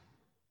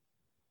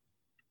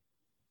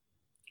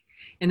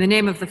In the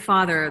name of the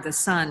Father, the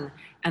Son,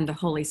 and the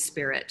Holy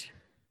Spirit.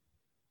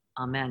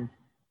 Amen.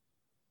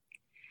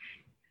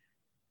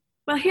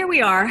 Well, here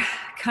we are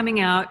coming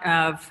out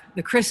of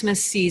the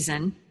Christmas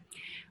season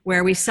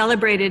where we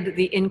celebrated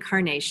the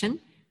incarnation,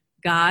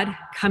 God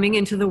coming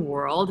into the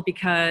world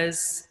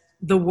because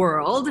the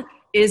world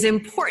is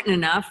important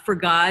enough for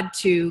God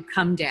to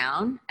come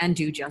down and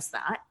do just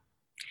that.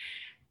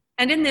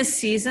 And in this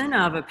season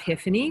of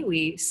Epiphany,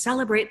 we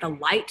celebrate the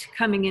light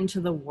coming into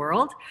the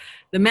world,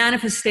 the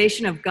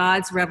manifestation of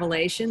God's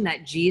revelation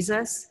that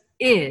Jesus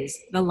is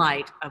the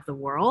light of the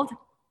world.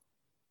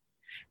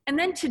 And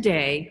then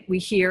today, we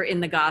hear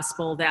in the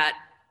gospel that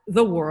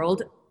the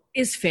world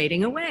is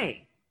fading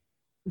away,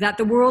 that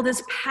the world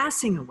is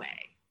passing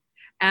away,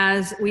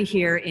 as we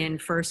hear in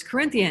 1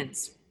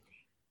 Corinthians.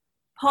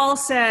 Paul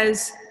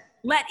says,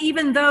 "Let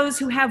even those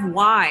who have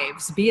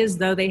wives be as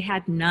though they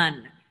had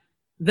none,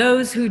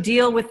 those who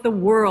deal with the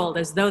world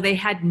as though they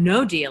had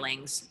no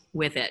dealings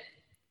with it,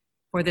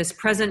 for this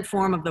present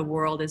form of the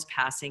world is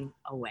passing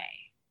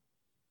away."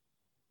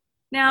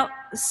 Now,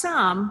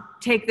 some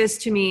take this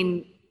to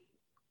mean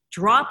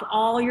drop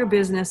all your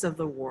business of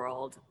the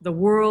world. The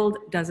world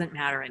doesn't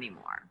matter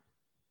anymore.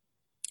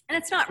 And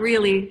it's not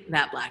really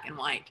that black and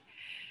white.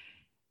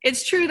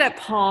 It's true that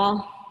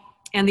Paul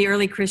and the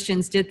early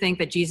Christians did think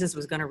that Jesus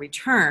was going to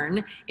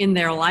return in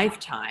their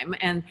lifetime,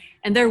 and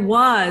there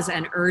was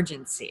an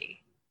urgency.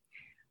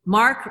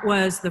 Mark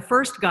was the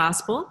first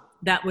gospel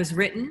that was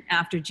written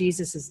after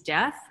Jesus'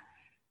 death,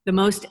 the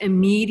most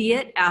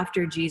immediate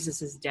after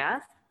Jesus'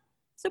 death.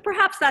 So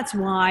perhaps that's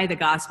why the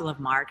Gospel of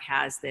Mark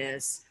has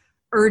this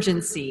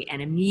urgency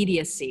and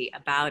immediacy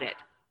about it.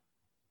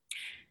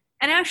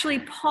 And actually,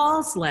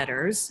 Paul's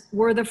letters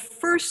were the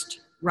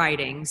first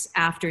writings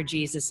after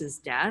Jesus'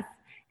 death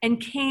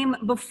and came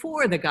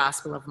before the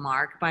Gospel of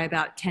Mark by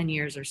about 10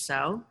 years or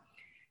so.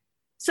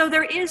 So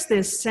there is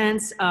this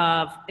sense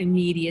of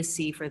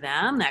immediacy for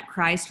them, that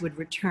Christ would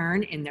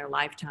return in their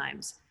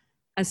lifetimes,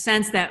 a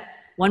sense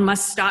that one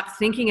must stop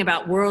thinking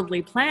about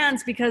worldly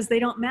plans because they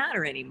don't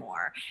matter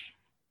anymore.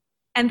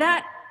 And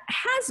that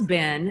has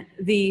been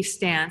the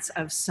stance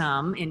of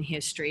some in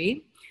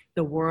history.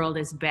 The world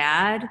is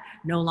bad,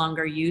 no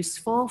longer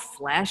useful,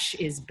 flesh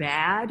is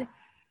bad.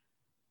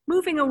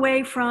 Moving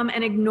away from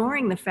and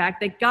ignoring the fact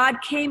that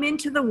God came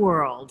into the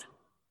world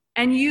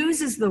and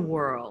uses the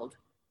world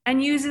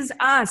and uses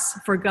us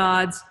for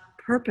God's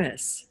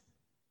purpose.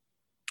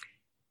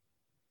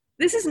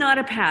 This is not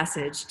a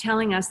passage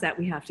telling us that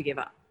we have to give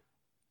up.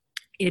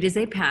 It is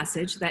a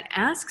passage that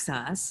asks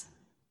us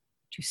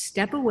to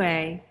step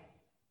away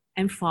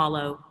and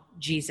follow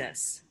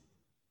Jesus.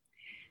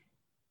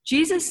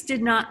 Jesus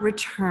did not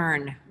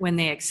return when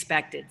they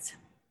expected.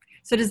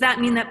 So does that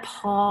mean that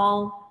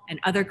Paul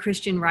and other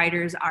Christian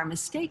writers are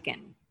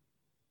mistaken?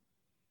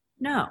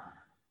 No.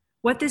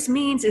 What this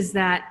means is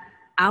that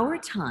our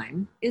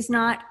time is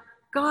not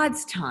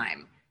God's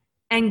time,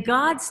 and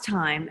God's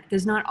time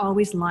does not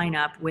always line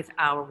up with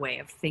our way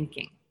of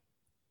thinking.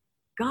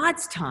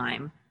 God's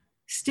time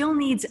still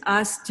needs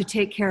us to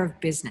take care of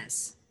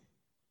business,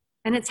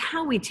 and it's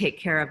how we take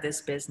care of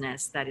this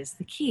business that is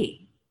the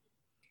key.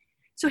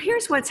 So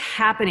here's what's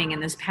happening in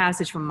this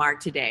passage from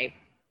Mark today.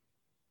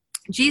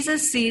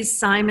 Jesus sees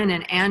Simon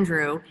and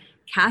Andrew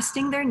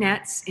casting their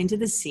nets into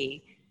the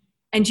sea,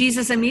 and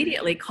Jesus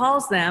immediately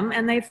calls them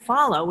and they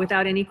follow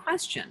without any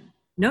question.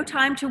 No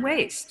time to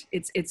waste.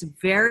 It's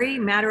very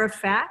matter of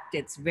fact.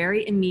 It's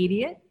very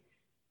immediate.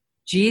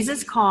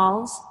 Jesus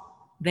calls,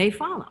 they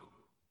follow.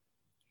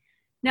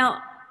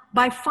 Now,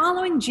 by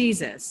following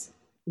Jesus,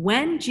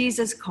 when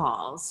Jesus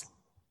calls,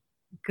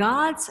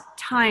 God's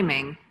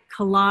timing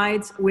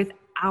collides with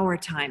our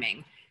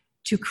timing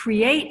to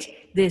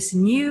create this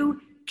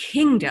new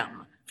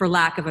kingdom, for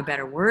lack of a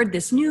better word,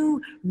 this new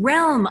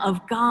realm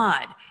of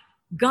God.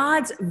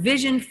 God's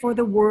vision for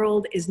the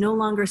world is no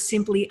longer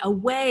simply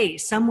away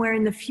somewhere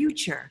in the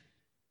future,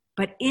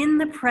 but in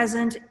the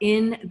present,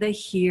 in the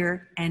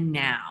here and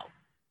now.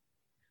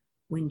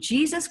 When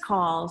Jesus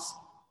calls,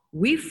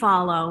 we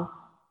follow,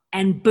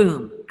 and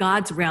boom,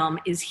 God's realm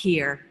is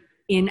here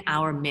in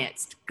our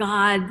midst.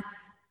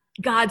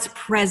 God's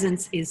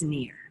presence is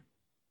near.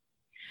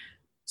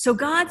 So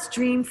God's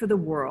dream for the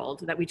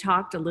world that we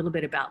talked a little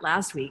bit about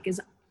last week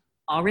is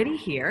already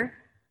here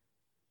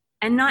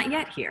and not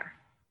yet here.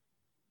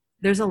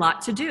 There's a lot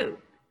to do.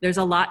 There's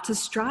a lot to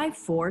strive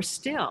for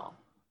still.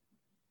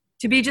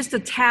 To be just a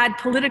tad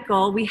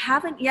political, we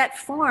haven't yet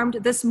formed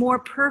this more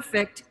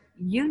perfect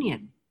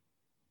union.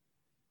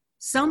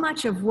 So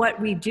much of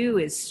what we do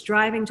is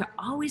striving to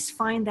always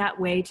find that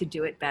way to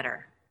do it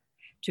better,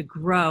 to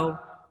grow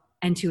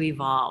and to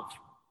evolve.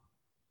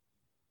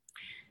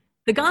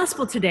 The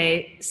gospel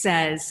today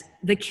says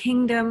the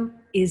kingdom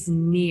is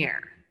near.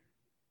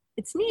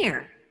 It's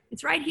near.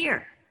 It's right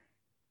here,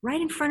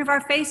 right in front of our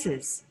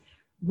faces.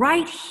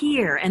 Right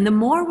here. And the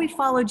more we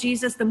follow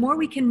Jesus, the more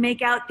we can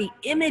make out the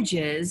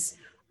images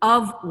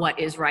of what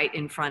is right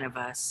in front of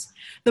us.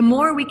 The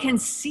more we can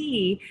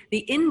see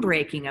the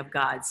inbreaking of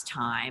God's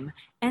time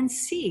and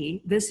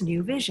see this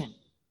new vision.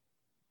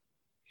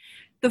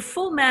 The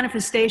full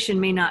manifestation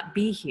may not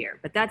be here,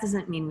 but that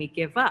doesn't mean we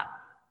give up.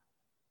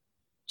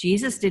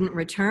 Jesus didn't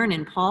return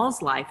in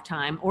Paul's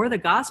lifetime or the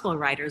gospel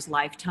writer's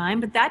lifetime,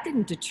 but that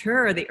didn't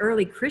deter the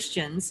early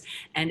Christians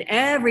and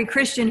every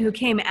Christian who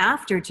came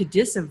after to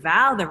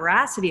disavow the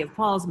veracity of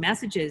Paul's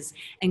messages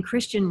and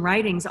Christian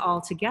writings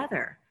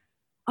altogether.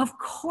 Of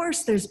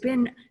course, there's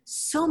been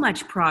so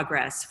much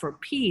progress for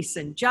peace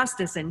and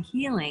justice and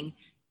healing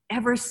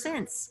ever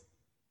since,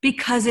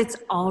 because it's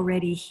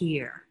already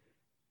here.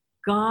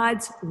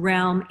 God's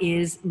realm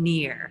is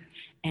near,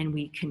 and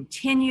we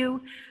continue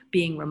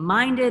being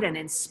reminded and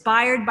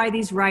inspired by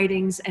these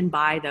writings and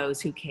by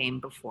those who came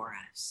before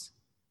us.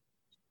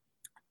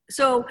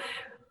 So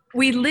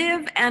we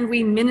live and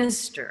we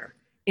minister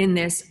in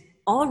this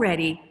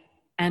already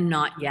and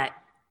not yet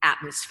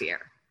atmosphere.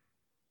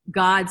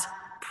 God's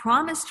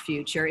promised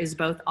future is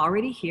both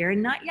already here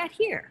and not yet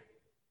here.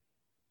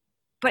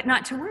 But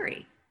not to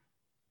worry.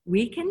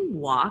 We can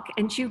walk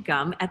and chew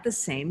gum at the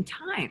same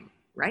time,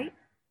 right?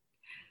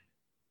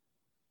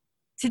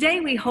 Today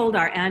we hold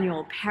our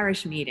annual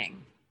parish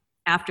meeting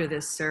after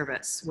this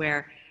service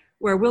where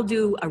we'll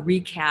do a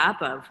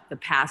recap of the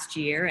past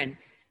year and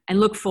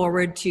look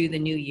forward to the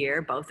new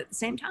year, both at the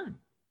same time.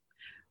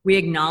 We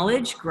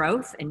acknowledge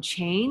growth and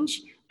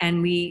change,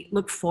 and we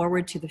look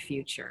forward to the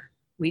future.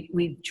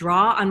 We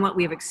draw on what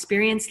we have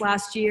experienced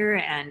last year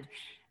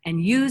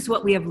and use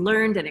what we have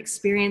learned and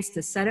experienced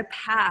to set a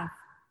path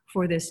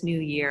for this new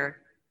year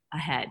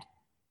ahead,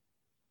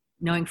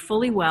 knowing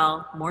fully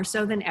well, more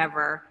so than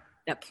ever,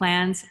 that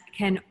plans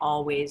can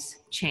always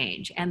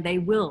change, and they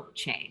will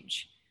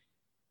change.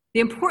 The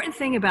important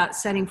thing about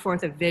setting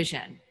forth a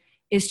vision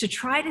is to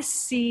try to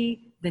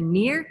see the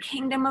near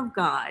kingdom of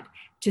God,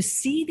 to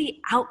see the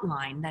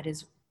outline that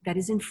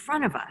is in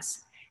front of us,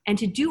 and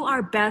to do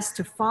our best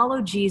to follow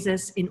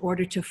Jesus in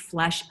order to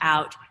flesh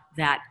out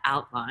that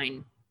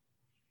outline.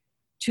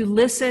 To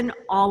listen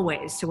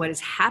always to what is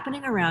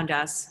happening around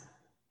us,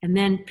 and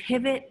then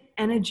pivot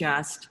and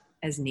adjust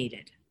as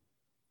needed.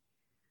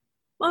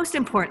 Most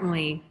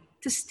importantly,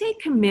 to stay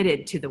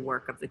committed to the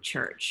work of the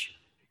church.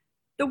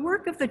 The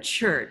work of the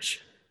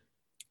church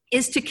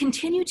is to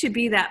continue to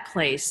be that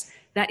place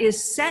that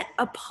is set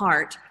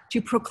apart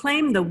to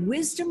proclaim the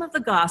wisdom of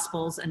the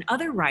Gospels and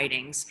other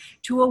writings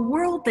to a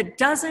world that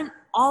doesn't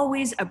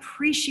always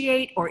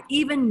appreciate or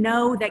even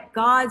know that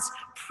God's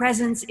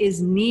presence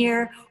is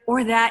near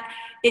or that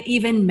it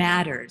even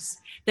matters.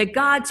 That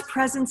God's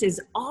presence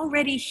is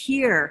already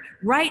here,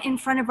 right in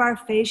front of our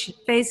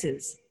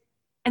faces.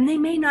 And they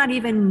may not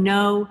even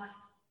know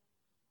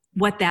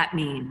what that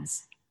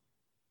means.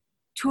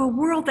 To a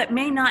world that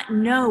may not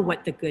know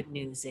what the good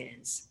news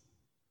is.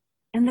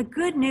 And the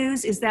good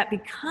news is that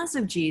because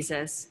of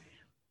Jesus,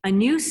 a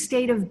new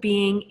state of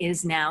being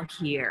is now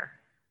here.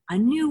 A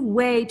new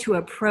way to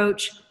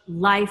approach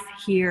life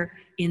here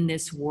in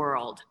this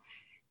world.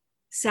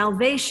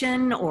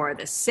 Salvation, or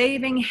the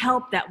saving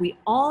help that we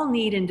all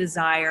need and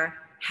desire,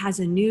 has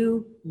a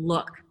new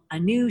look, a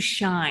new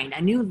shine,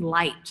 a new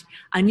light,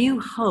 a new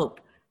hope.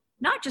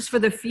 Not just for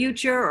the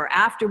future or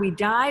after we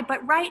die,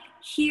 but right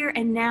here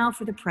and now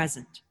for the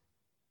present.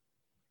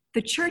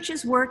 The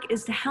church's work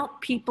is to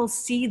help people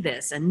see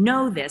this and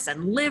know this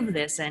and live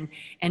this and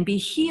be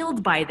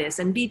healed by this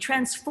and be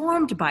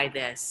transformed by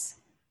this.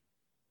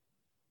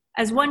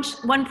 As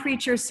one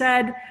preacher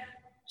said,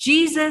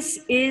 Jesus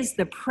is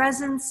the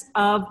presence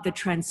of the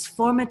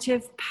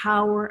transformative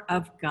power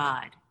of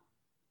God.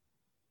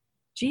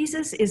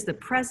 Jesus is the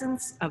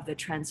presence of the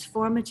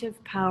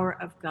transformative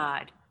power of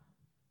God.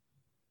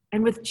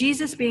 And with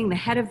Jesus being the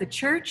head of the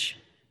church,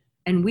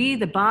 and we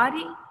the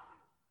body,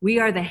 we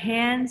are the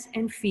hands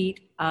and feet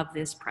of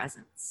this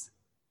presence.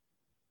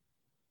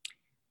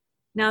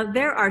 Now,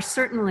 there are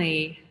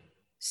certainly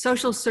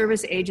social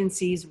service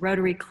agencies,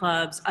 Rotary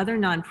clubs, other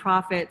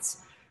nonprofits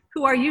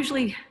who are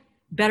usually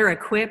better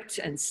equipped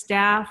and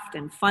staffed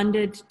and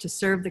funded to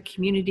serve the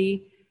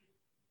community.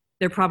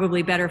 They're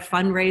probably better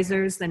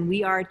fundraisers than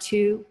we are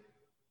too.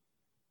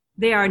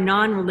 They are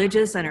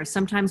non-religious and are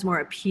sometimes more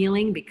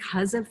appealing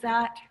because of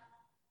that.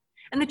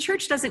 And the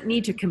church doesn't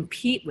need to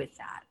compete with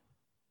that.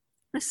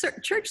 The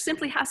church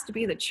simply has to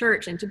be the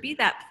church and to be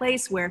that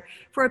place where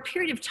for a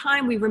period of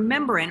time we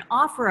remember and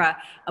offer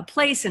a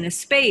place and a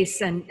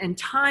space and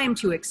time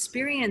to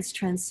experience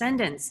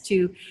transcendence,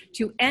 to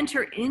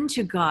enter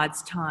into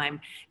God's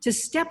time, to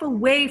step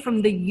away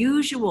from the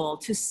usual,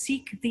 to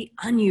seek the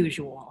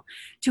unusual,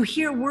 to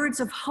hear words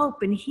of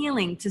hope and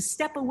healing, to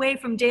step away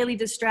from daily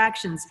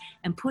distractions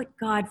and put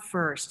God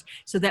first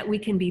so that we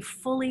can be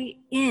fully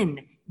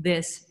in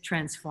this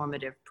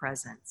transformative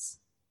presence.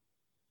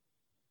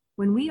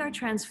 When we are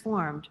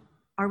transformed,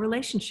 our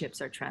relationships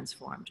are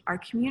transformed, our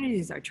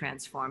communities are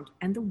transformed,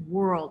 and the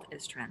world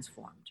is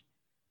transformed.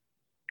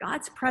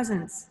 God's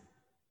presence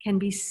can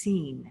be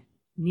seen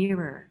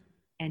nearer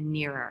and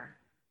nearer.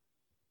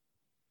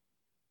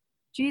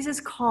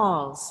 Jesus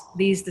calls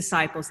these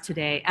disciples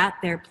today at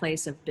their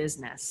place of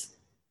business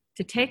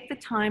to take the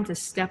time to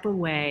step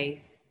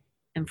away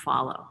and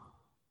follow.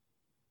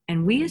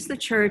 And we as the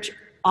church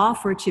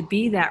offer to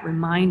be that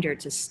reminder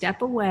to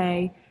step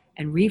away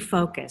and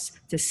refocus,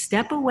 to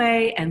step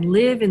away and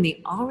live in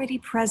the already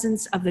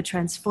presence of the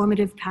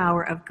transformative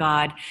power of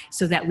God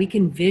so that we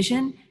can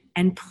vision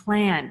and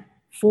plan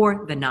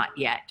for the not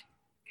yet,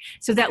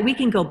 so that we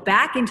can go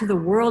back into the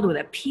world with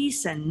a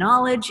peace and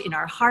knowledge in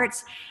our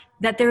hearts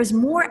that there's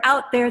more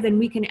out there than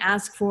we can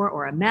ask for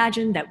or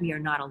imagine, that we are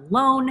not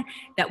alone,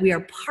 that we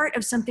are part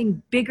of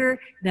something bigger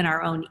than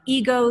our own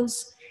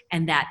egos,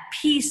 and that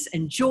peace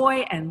and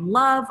joy and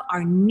love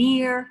are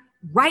near,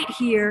 right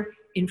here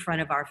in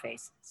front of our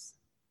faces,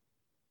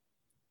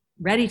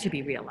 ready to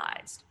be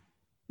realized,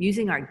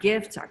 using our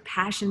gifts, our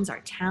passions,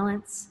 our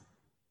talents.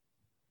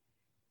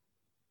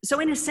 So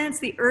in a sense,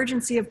 the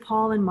urgency of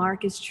Paul and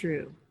Mark is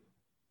true.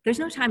 There's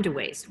no time to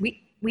waste.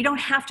 We don't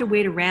have to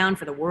wait around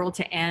for the world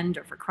to end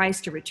or for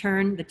Christ to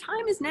return. The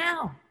time is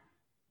now.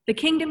 The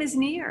kingdom is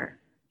near.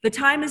 The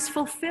time is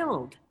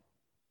fulfilled.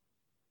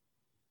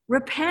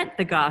 Repent,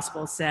 the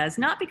gospel says,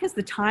 not because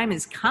the time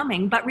is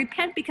coming, but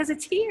repent because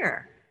it's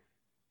here.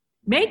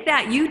 Make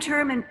that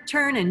U-turn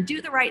and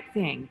do the right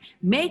thing.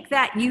 Make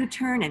that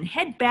U-turn and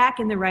head back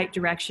in the right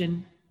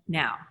direction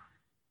now.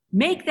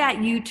 Make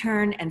that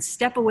U-turn and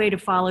step away to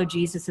follow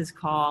Jesus'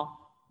 call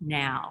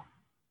now.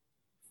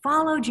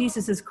 Follow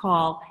Jesus'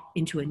 call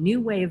into a new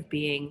way of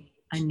being,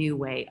 a new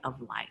way of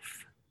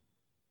life.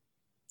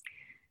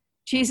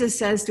 Jesus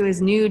says to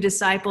his new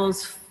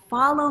disciples,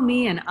 "Follow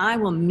me and I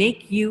will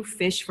make you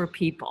fish for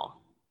people."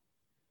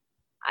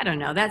 I don't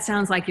know, that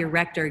sounds like your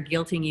rector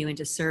guilting you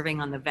into serving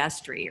on the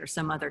vestry or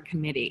some other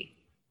committee.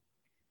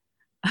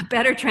 A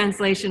better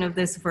translation of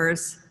this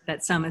verse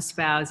that some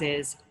espouse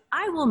is,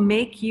 "I will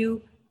make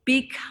you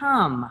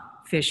become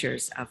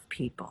fishers of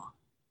people."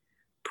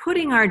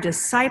 Putting our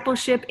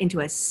discipleship into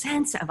a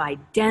sense of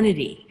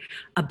identity,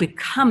 a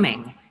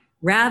becoming,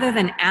 rather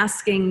than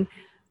asking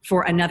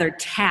for another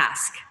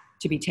task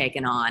to be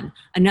taken on,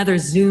 another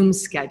Zoom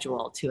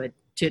schedule to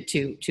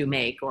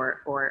make,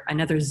 or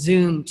another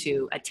Zoom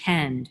to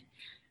attend.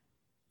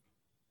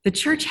 The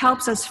church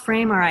helps us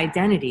frame our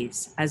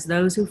identities as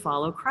those who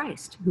follow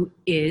Christ, who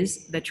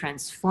is the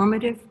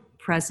transformative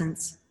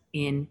presence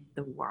in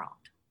the world.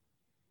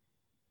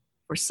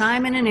 For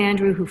Simon and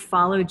Andrew, who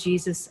followed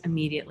Jesus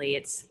immediately,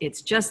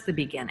 it's just the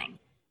beginning.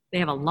 They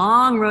have a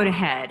long road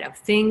ahead of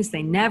things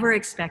they never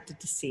expected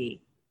to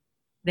see.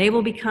 They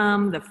will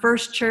become the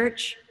first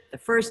church, the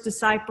first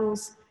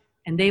disciples,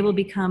 and they will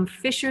become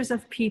fishers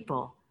of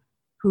people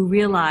who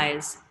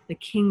realize the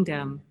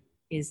kingdom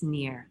is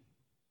near.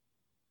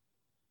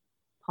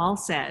 Paul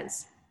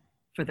says,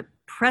 "For the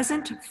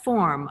present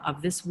form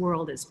of this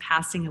world is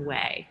passing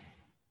away."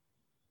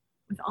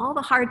 With all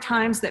the hard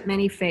times that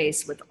many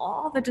face, with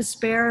all the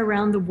despair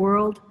around the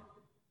world,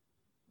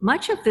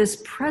 much of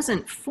this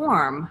present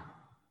form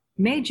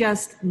may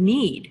just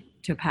need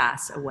to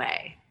pass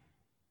away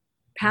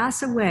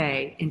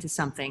into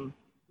something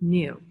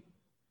new.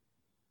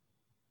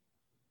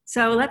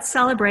 So let's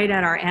celebrate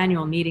at our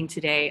annual meeting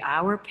today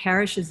our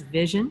parish's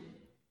vision,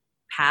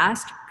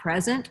 past,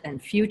 present,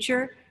 and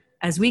future,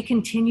 as we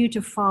continue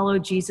to follow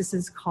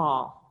Jesus'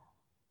 call,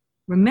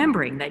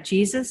 remembering that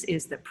Jesus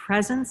is the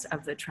presence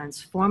of the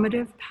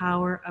transformative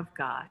power of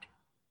God,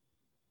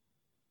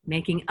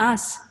 making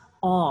us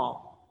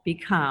all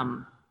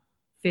become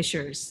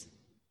fishers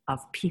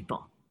of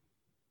people.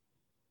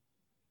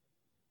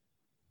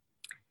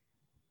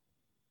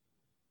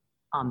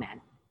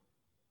 Amen.